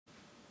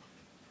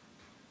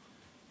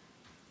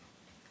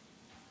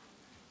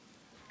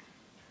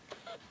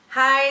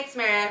Hi, it's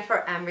Marianne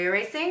for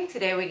MBRacing.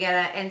 Today we're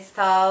gonna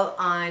install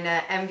on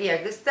MV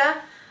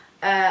Agusta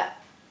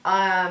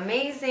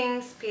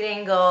amazing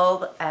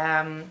Speedangle.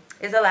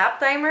 Is a lap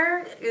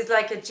timer. Is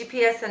like a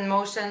GPS and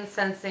motion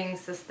sensing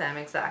system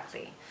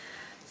exactly.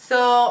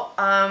 So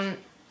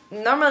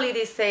normally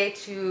they say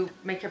to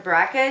make a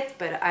bracket,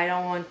 but I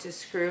don't want to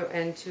screw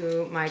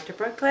into my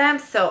triple clamp,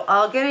 so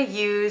I'm gonna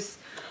use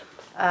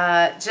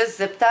just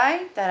zip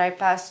tie that I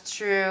passed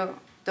through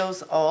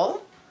those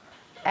all,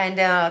 and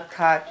then I'll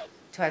cut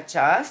to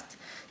adjust.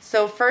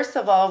 So first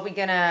of all, we're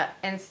gonna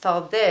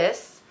install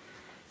this.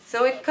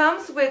 So it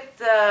comes with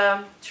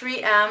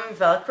 3M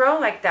Velcro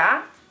like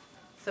that.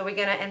 So we're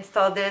gonna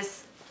install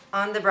this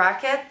on the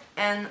bracket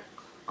and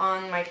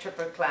on my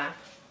triple clamp.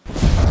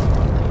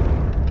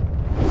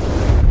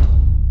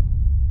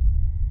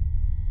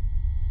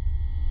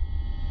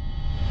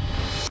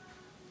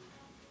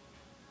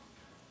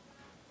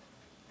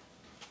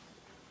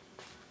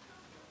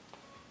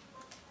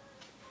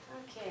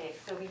 Okay,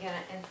 so we're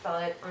gonna install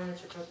it on the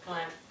triple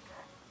clamp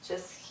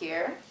just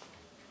here.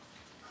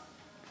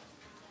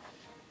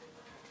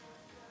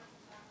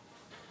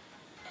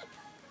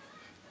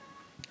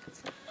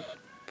 So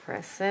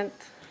press it.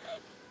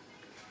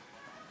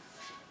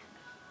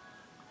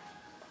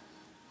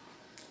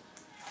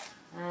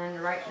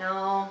 And right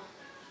now,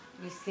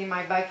 you see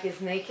my bike is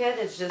naked.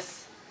 It's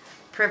just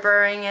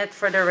preparing it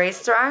for the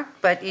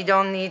racetrack, but you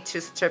don't need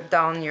to strip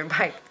down your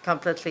bike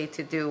completely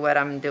to do what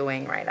I'm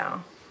doing right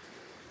now.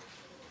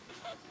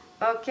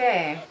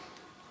 Okay,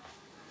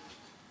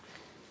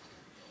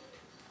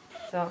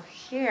 so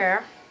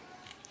here,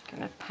 I'm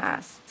gonna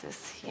pass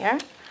this here.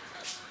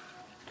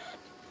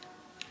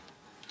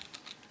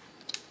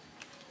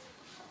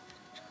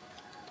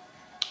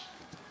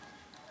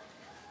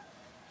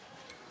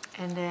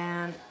 And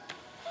then,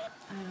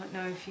 I don't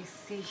know if you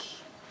see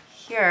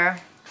here,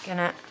 I'm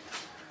gonna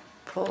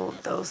pull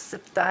those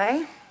zip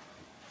tie.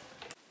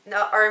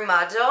 Now our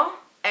module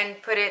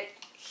and put it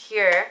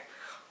here,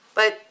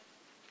 but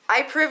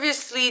I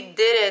previously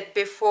did it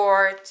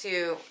before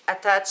to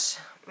attach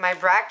my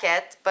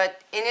bracket,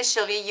 but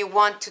initially you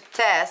want to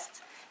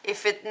test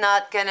if it's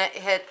not gonna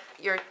hit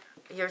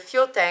your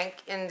fuel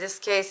tank. In this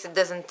case, it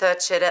doesn't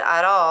touch it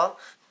at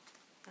all.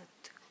 Not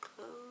too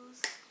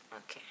close.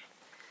 Okay.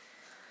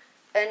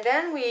 And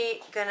then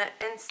we gonna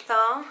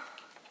install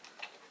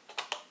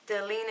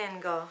the lean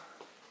and go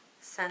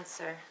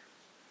sensor.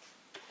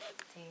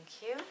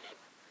 Thank you.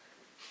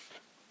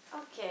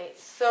 Okay,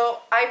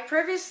 so I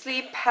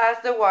previously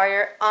passed the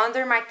wire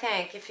under my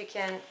tank, if you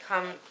can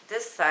come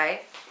this side.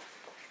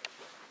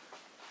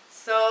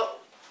 So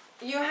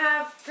you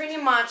have pretty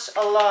much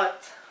a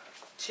lot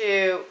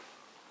to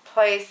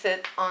place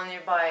it on your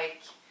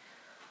bike.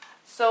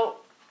 So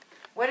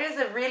what is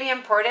really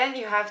important,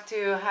 you have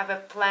to have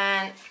a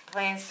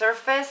plain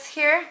surface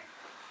here.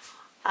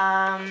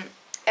 And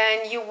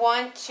you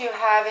want to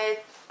have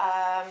it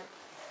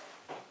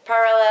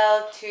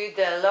parallel to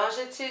the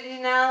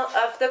longitudinal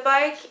of the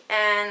bike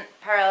and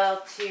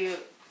parallel to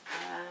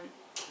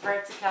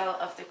vertical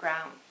of the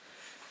ground.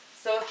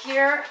 So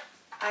here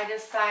I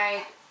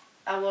decide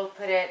I will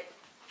put it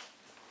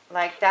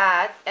like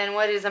that. And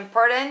what is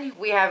important,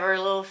 we have our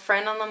little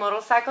friend on the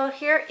motorcycle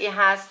here. It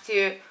has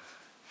to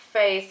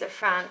face the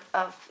front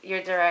of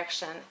your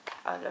direction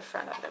of the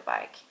front of the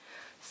bike.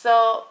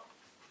 So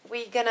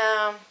we're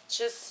gonna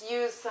just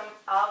use some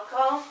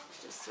alcohol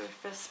to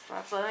surface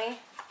properly.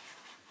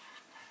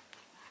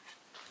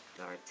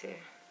 Or two.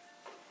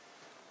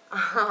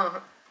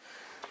 Oh,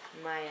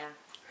 Maya.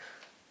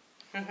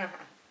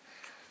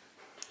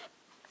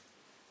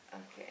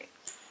 Okay.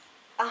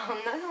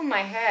 Oh, not on my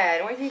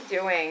head. What are you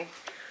doing?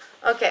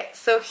 Okay,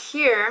 so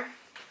here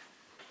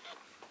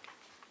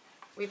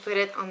we put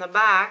it on the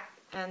back,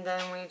 and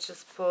then we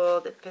just pull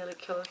the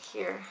pellicle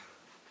here.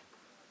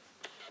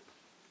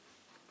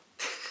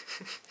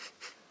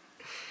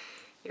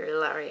 You're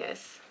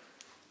hilarious.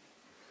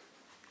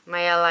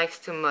 Maya likes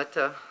to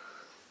moto.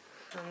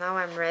 So now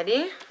I'm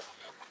ready.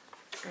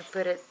 I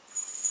put it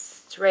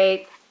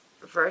straight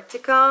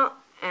vertical,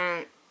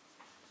 and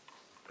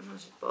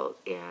bolt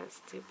it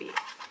has to be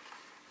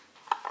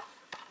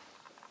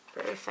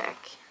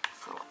perfect.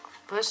 So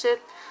push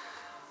it.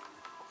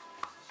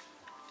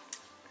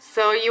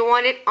 So you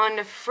want it on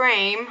the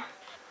frame,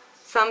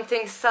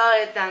 something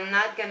solid that's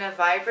not gonna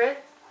vibrate,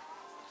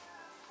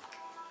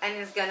 and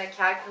it's gonna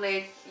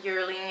calculate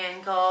your lean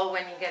angle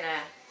when you're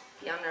gonna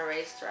be on the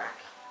racetrack.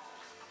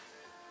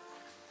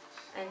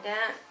 And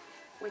then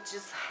we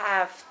just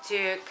have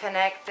to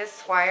connect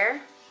this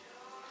wire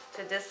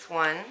to this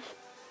one.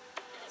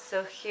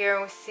 So here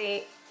we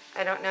see,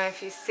 I don't know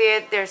if you see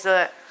it, there's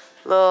a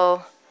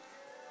little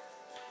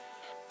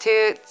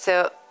tooth,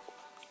 so,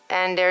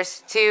 and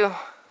there's two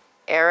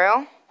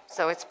arrows,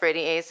 so it's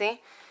pretty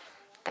easy.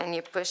 And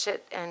you push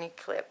it and you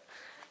clip.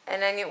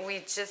 And then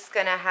we just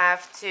gonna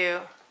have to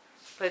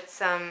put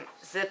some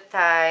zip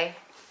tie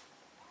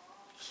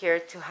here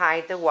to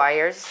hide the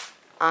wires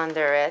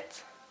under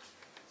it.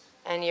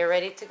 And you're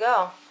ready to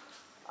go.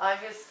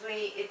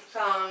 Obviously it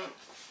comes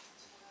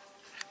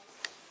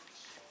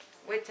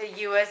with a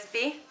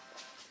USB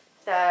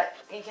that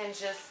you can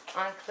just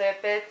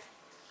unclip it,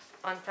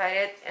 untie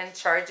it, and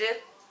charge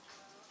it,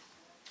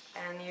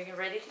 and you're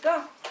ready to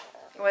go.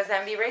 It was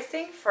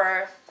MBRacing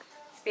for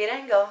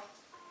Speedangle.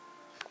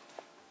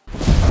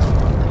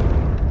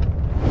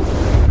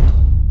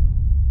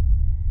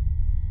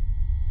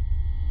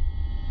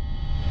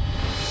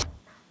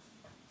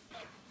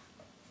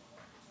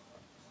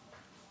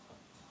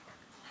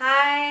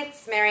 Hi,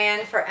 it's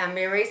Marianne for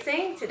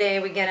MBRacing.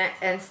 Today we're gonna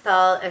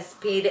install a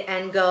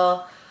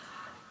Speedangle.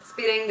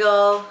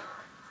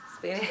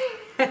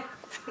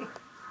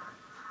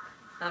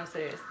 I'm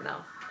serious, no.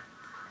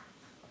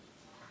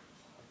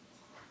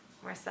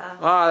 Marcel.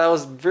 Oh, that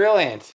was brilliant.